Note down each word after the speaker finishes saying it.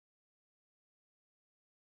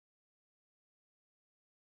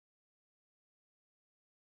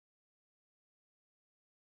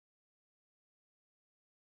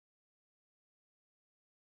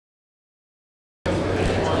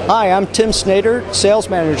Hi, I'm Tim Snader, Sales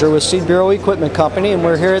Manager with Seedburo Equipment Company, and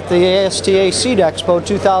we're here at the ASTA Seed Expo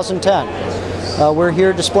 2010. We're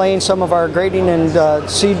here displaying some of our grading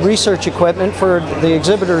and seed research equipment for the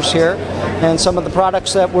exhibitors here, and some of the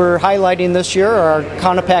products that we're highlighting this year are our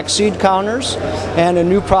Counterpack seed counters and a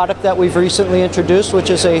new product that we've recently introduced, which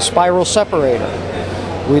is a spiral separator.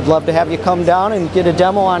 We'd love to have you come down and get a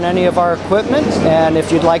demo on any of our equipment, and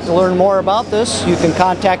if you'd like to learn more about this, you can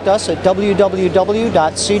contact us at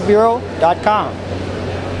www.seedburo.com.